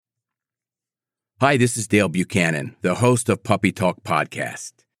Hi, this is Dale Buchanan, the host of Puppy Talk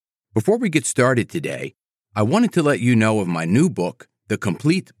Podcast. Before we get started today, I wanted to let you know of my new book, The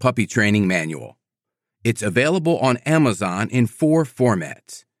Complete Puppy Training Manual. It's available on Amazon in 4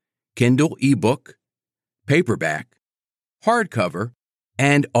 formats: Kindle ebook, paperback, hardcover,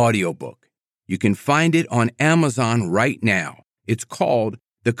 and audiobook. You can find it on Amazon right now. It's called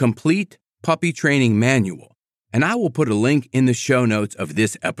The Complete Puppy Training Manual, and I will put a link in the show notes of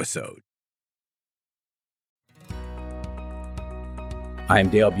this episode. I'm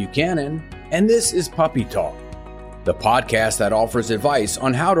Dale Buchanan, and this is Puppy Talk, the podcast that offers advice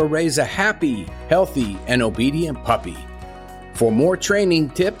on how to raise a happy, healthy, and obedient puppy. For more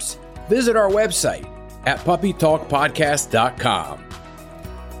training tips, visit our website at puppytalkpodcast.com.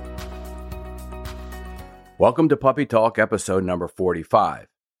 Welcome to Puppy Talk, episode number 45.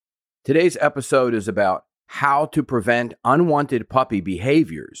 Today's episode is about how to prevent unwanted puppy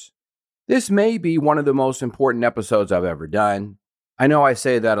behaviors. This may be one of the most important episodes I've ever done. I know I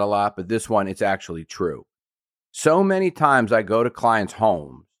say that a lot, but this one, it's actually true. So many times I go to clients'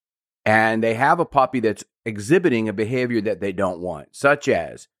 homes and they have a puppy that's exhibiting a behavior that they don't want, such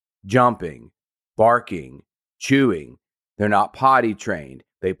as jumping, barking, chewing. They're not potty trained.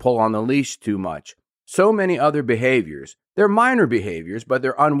 They pull on the leash too much. So many other behaviors. They're minor behaviors, but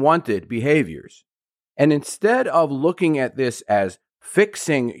they're unwanted behaviors. And instead of looking at this as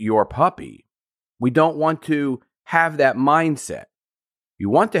fixing your puppy, we don't want to have that mindset. You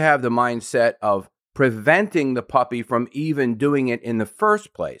want to have the mindset of preventing the puppy from even doing it in the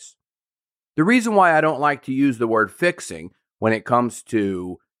first place. The reason why I don't like to use the word fixing when it comes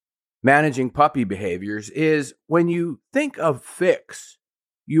to managing puppy behaviors is when you think of fix,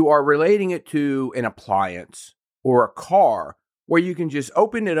 you are relating it to an appliance or a car where you can just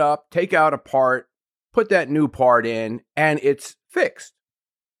open it up, take out a part, put that new part in, and it's fixed.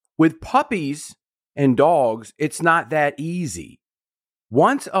 With puppies and dogs, it's not that easy.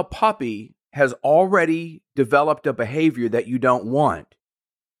 Once a puppy has already developed a behavior that you don't want,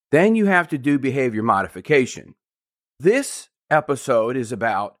 then you have to do behavior modification. This episode is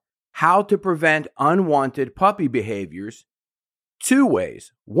about how to prevent unwanted puppy behaviors 2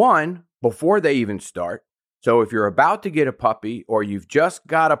 ways. 1, before they even start. So if you're about to get a puppy or you've just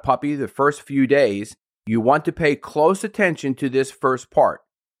got a puppy the first few days, you want to pay close attention to this first part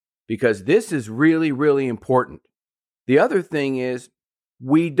because this is really, really important. The other thing is,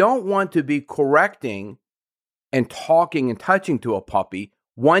 we don't want to be correcting and talking and touching to a puppy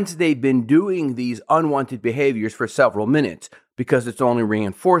once they've been doing these unwanted behaviors for several minutes because it's only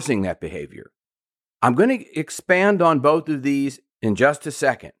reinforcing that behavior. I'm going to expand on both of these in just a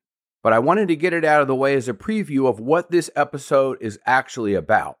second, but I wanted to get it out of the way as a preview of what this episode is actually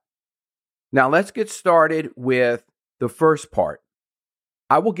about. Now let's get started with the first part.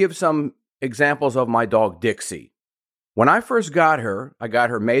 I will give some examples of my dog Dixie. When I first got her, I got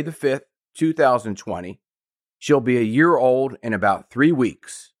her May the 5th, 2020. She'll be a year old in about 3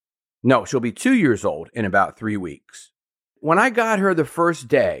 weeks. No, she'll be 2 years old in about 3 weeks. When I got her the first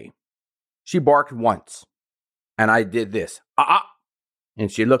day, she barked once. And I did this, and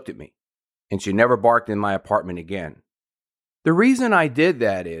she looked at me. And she never barked in my apartment again. The reason I did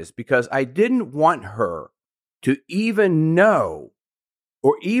that is because I didn't want her to even know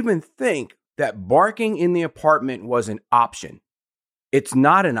or even think that barking in the apartment was an option. It's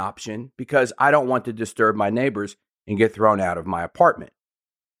not an option because I don't want to disturb my neighbors and get thrown out of my apartment.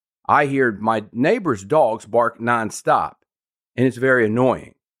 I hear my neighbors' dogs bark nonstop, and it's very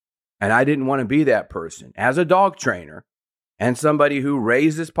annoying. And I didn't want to be that person. As a dog trainer and somebody who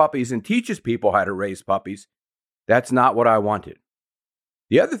raises puppies and teaches people how to raise puppies, that's not what I wanted.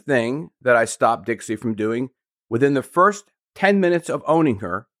 The other thing that I stopped Dixie from doing within the first 10 minutes of owning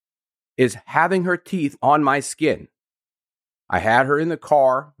her is having her teeth on my skin. I had her in the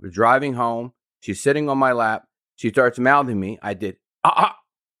car, we're driving home, she's sitting on my lap, she starts mouthing me, I did,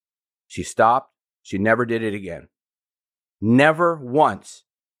 She stopped, she never did it again. Never once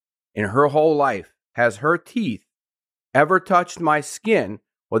in her whole life has her teeth ever touched my skin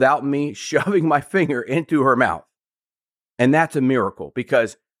without me shoving my finger into her mouth. And that's a miracle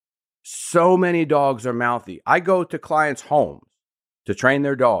because so many dogs are mouthy. I go to clients' homes to train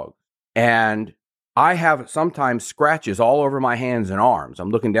their dogs. And I have sometimes scratches all over my hands and arms. I'm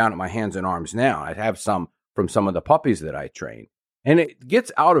looking down at my hands and arms now. I have some from some of the puppies that I train. And it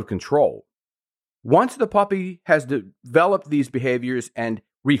gets out of control. Once the puppy has developed these behaviors and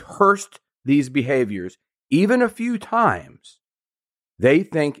rehearsed these behaviors, even a few times, they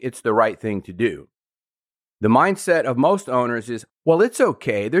think it's the right thing to do. The mindset of most owners is, well, it's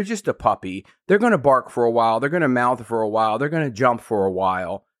okay. They're just a puppy. They're going to bark for a while. They're going to mouth for a while. They're going to jump for a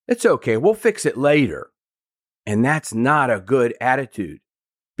while. It's okay. We'll fix it later. And that's not a good attitude,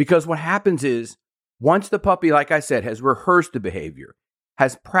 because what happens is once the puppy, like I said, has rehearsed the behavior,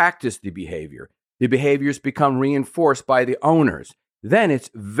 has practiced the behaviors become reinforced by the owners, then it's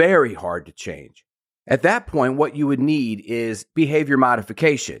very hard to change. At that point, what you would need is behavior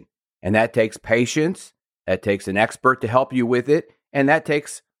modification. And that takes patience, that takes an expert to help you with it, and that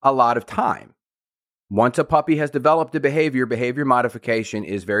takes a lot of time. Once a puppy has developed a behavior modification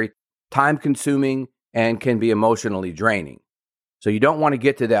is very time-consuming and can be emotionally draining. So you don't want to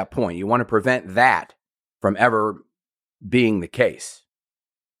get to that point. You want to prevent that from ever being the case.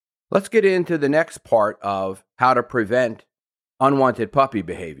 Let's get into the next part of how to prevent unwanted puppy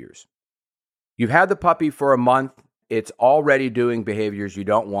behaviors. You've had the puppy for a month. It's already doing behaviors you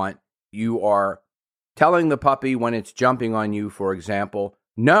don't want. You are telling the puppy when it's jumping on you, for example,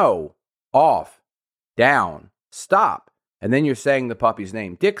 no, off, down, stop. And then you're saying the puppy's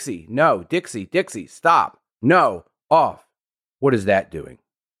name, Dixie, no, Dixie, Dixie, stop, no, off. What is that doing?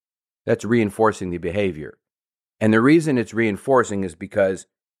 That's reinforcing the behavior. And the reason it's reinforcing is because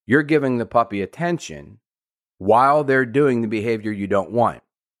you're giving the puppy attention while they're doing the behavior you don't want.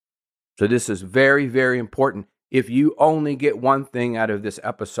 So this is very, very important. If you only get one thing out of this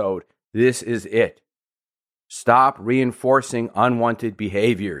episode, this is it. Stop reinforcing unwanted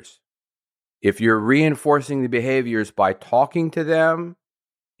behaviors. If you're reinforcing the behaviors by talking to them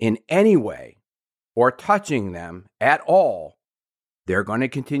in any way or touching them at all, they're going to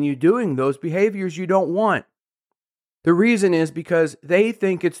continue doing those behaviors you don't want. The reason is because they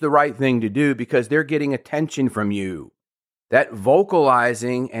think it's the right thing to do because they're getting attention from you. That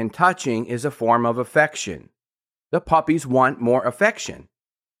vocalizing and touching is a form of affection. The puppies want more affection.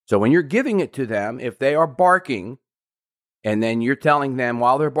 So when you're giving it to them, if they are barking, and then you're telling them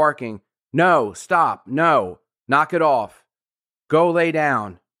while they're barking, no, stop, no, knock it off, go lay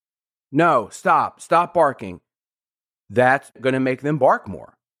down, no, stop barking, that's going to make them bark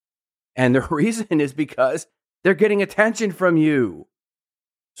more. And the reason is because they're getting attention from you.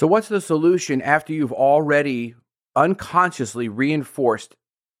 So what's the solution after you've already unconsciously reinforced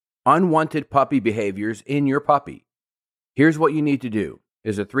unwanted puppy behaviors in your puppy? Here's what you need to do.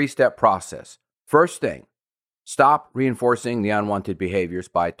 Is a 3-step process. First thing, stop reinforcing the unwanted behaviors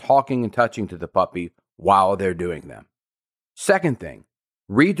by talking and touching to the puppy while they're doing them. Second thing,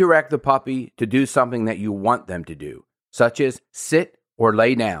 redirect the puppy to do something that you want them to do, such as sit or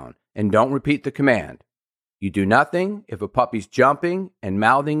lay down, and don't repeat the command. You do nothing if a puppy's jumping and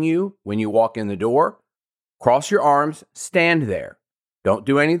mouthing you when you walk in the door. Cross your arms, stand there. Don't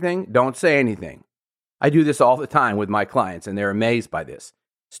do anything, don't say anything. I do this all the time with my clients, and they're amazed by this.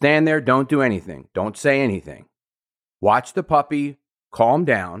 Stand there, don't do anything, don't say anything. Watch the puppy calm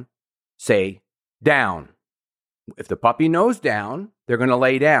down, say down. If the puppy knows down, they're going to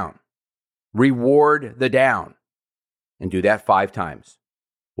lay down. Reward the down, and do that 5 times.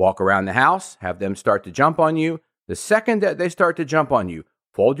 Walk around the house, have them start to jump on you. The second that they start to jump on you,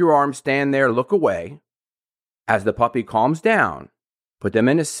 fold your arms, stand there, look away. As the puppy calms down, put them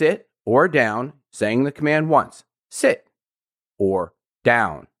in a sit or down, saying the command once, sit or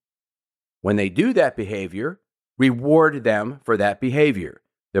down. When they do that behavior, reward them for that behavior.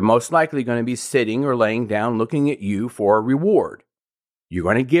 They're most likely going to be sitting or laying down looking at you for a reward. You're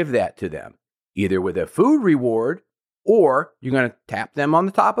going to give that to them, either with a food reward or you're going to tap them on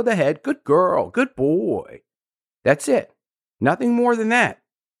the top of the head. Good girl, good boy. That's it. Nothing more than that.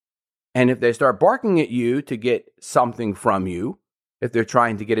 And if they start barking at you to get something from you, if they're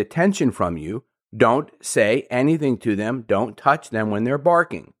trying to get attention from you, don't say anything to them. Don't touch them when they're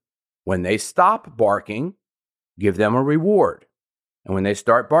barking. When they stop barking, give them a reward. And when they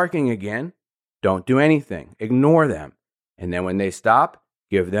start barking again, don't do anything. Ignore them. And then when they stop,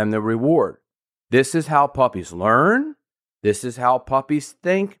 give them the reward. This is how puppies learn. This is how puppies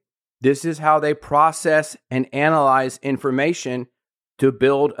think. This is how they process and analyze information to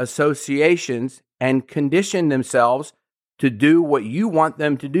build associations and condition themselves to do what you want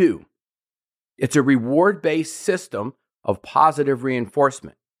them to do. It's a reward-based system of positive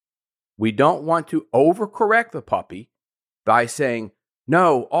reinforcement. We don't want to overcorrect the puppy by saying,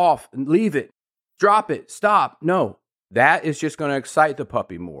 no, off, leave it, drop it, stop. No, that is just going to excite the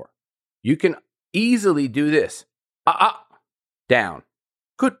puppy more. You can easily do this. Down.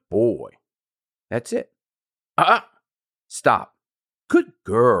 Good boy. That's it. Stop. Good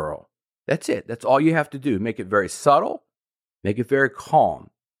girl. That's it. That's all you have to do. Make it very subtle. Make it very calm.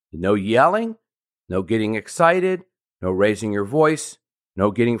 No yelling, no getting excited, no raising your voice, no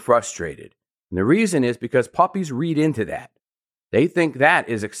getting frustrated. And the reason is because puppies read into that. They think that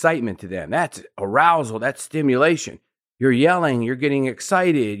is excitement to them. That's arousal. That's stimulation. You're yelling, you're getting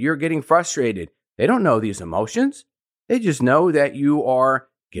excited, you're getting frustrated. They don't know these emotions. They just know that you are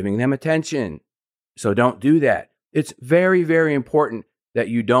giving them attention. So don't do that. It's very, very important that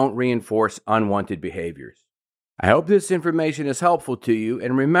you don't reinforce unwanted behaviors. I hope this information is helpful to you.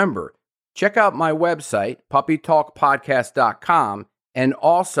 And remember, check out my website, puppytalkpodcast.com, and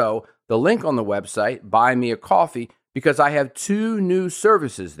also the link on the website, Buy Me a Coffee, because I have 2 new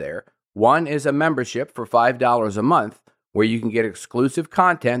services there. One is a membership for $5 a month, where you can get exclusive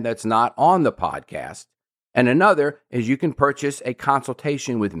content that's not on the podcast. And another is you can purchase a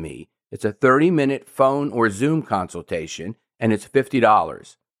consultation with me. It's a 30-minute phone or Zoom consultation, and it's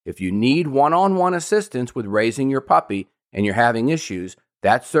 $50. If you need one-on-one assistance with raising your puppy and you're having issues,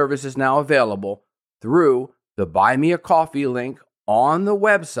 that service is now available through the Buy Me a Coffee link on the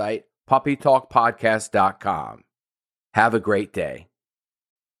website, puppytalkpodcast.com. Have a great day.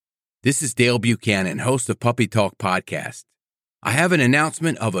 This is Dale Buchanan, host of Puppy Talk Podcast. I have an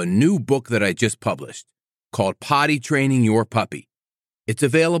announcement of a new book that I just published called Potty Training Your Puppy. It's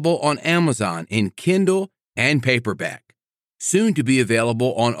available on Amazon in Kindle and paperback, soon to be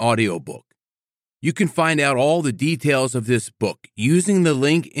available on audiobook. You can find out all the details of this book using the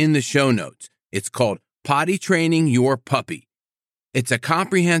link in the show notes. It's called Potty Training Your Puppy. It's a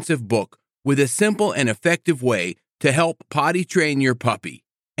comprehensive book with a simple and effective way to help potty train your puppy.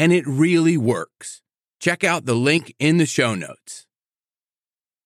 And it really works. Check out the link in the show notes.